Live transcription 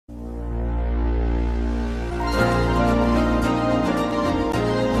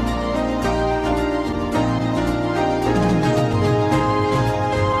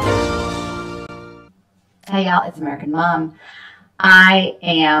Hey y'all, it's American Mom. I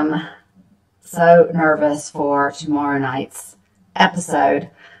am so nervous for tomorrow night's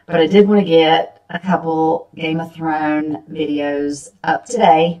episode, but I did want to get a couple Game of Thrones videos up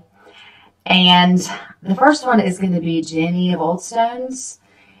today. And the first one is going to be Jenny of Oldstones.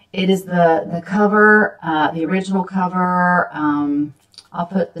 It is the cover, the original cover. I'll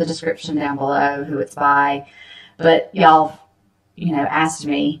put the description down below who it's by. But y'all, asked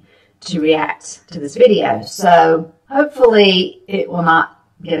me to react to this video. So hopefully it will not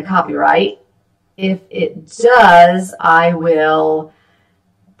get a copyright. If it does, I will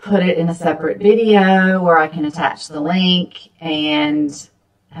put it in a separate video where I can attach the link, and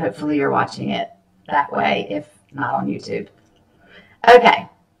hopefully you're watching it that way, if not on YouTube. Okay,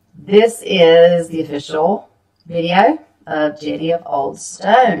 this is the official video of Jenny of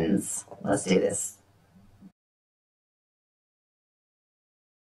Oldstones. Let's do this.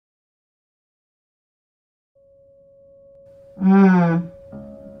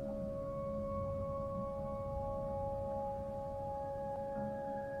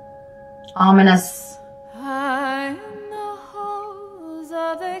 Ominous. Oh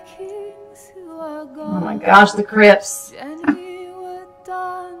my gosh, the crypts. Jenny would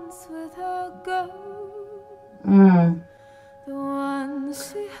dance with her ghost. The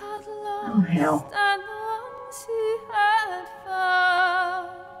ones she had lost, oh hell. and the ones she had found,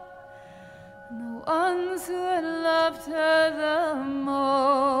 and the ones who had loved her the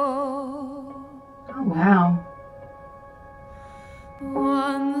most. Oh wow. The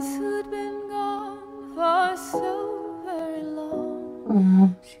ones who'd been gone for so very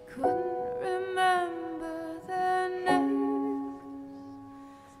long. She couldn't remember their names.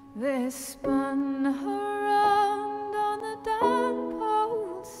 They spun her around on the damp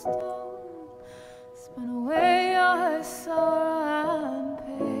old stone, spun away all her sorrow and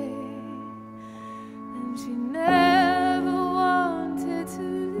pain, and she never wanted to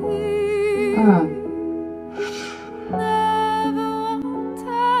leave. Never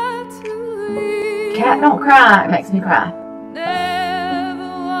wanted to leave. Cat, don't cry. It makes me cry. Never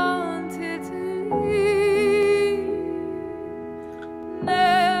wanted to leave.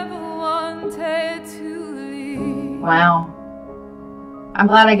 Never wanted to leave. Wow. I'm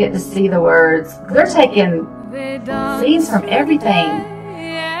glad I get to see the words. They're taking scenes from everything.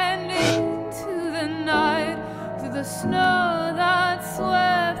 And into the night, through the snow that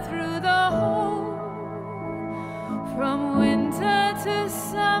swept through the hole, from winter to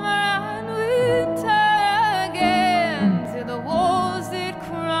summer and winter again, till the walls did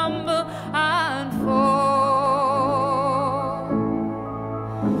crumble and fall.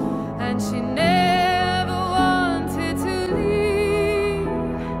 And she never wanted to leave,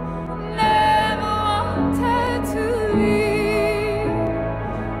 never wanted to leave,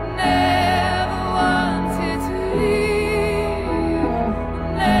 never wanted to leave,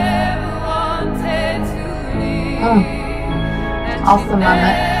 never wanted to leave. Awesome moment.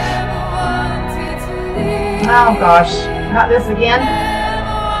 Never wanted to leave. Oh gosh. Not this again.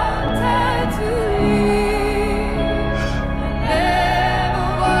 Never wanted to leave. Never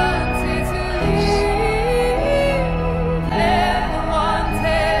wanted to leave. Never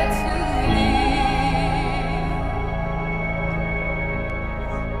wanted to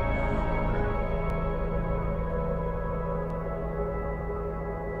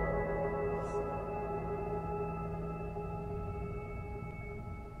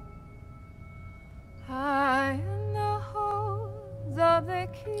high in the halls of the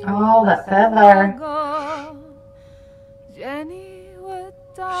king. Oh, that feather. Jenny would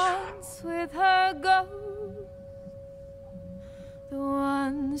dance with her ghost, the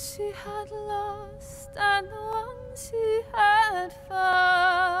ones she had lost and the ones she had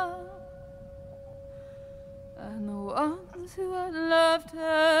found, and the ones who had loved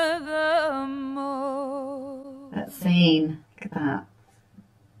her the most. That scene. Look at that.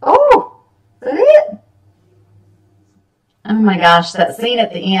 Oh! Is that it? Oh my gosh, that scene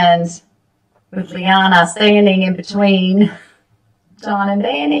at the end with Liana standing in between John and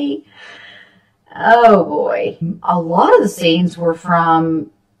Danny. Oh boy. A lot of the scenes were from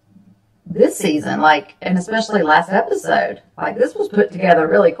this season, and especially last episode. This was put together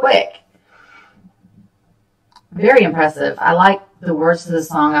really quick. Very impressive. I like the words to the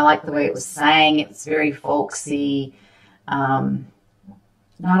song. I like the way it was sang. It was very folksy. Not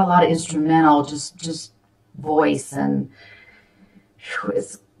a lot of instrumental, just voice, and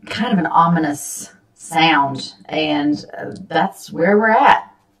it's kind of an ominous sound, and that's where we're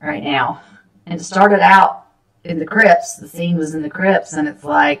at right now. And it started out in the crypts. The scene was in the crypts, and it's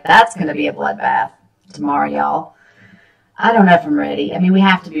like, that's going to be a bloodbath tomorrow, y'all. I don't know if I'm ready. I mean, we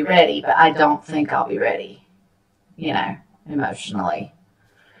have to be ready, but I don't think I'll be ready. you know, emotionally.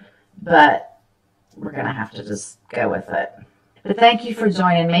 But we're going to have to just go with it. But thank you for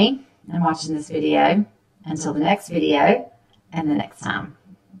joining me and watching this video. Until the next video and the next time.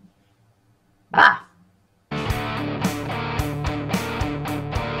 Bye.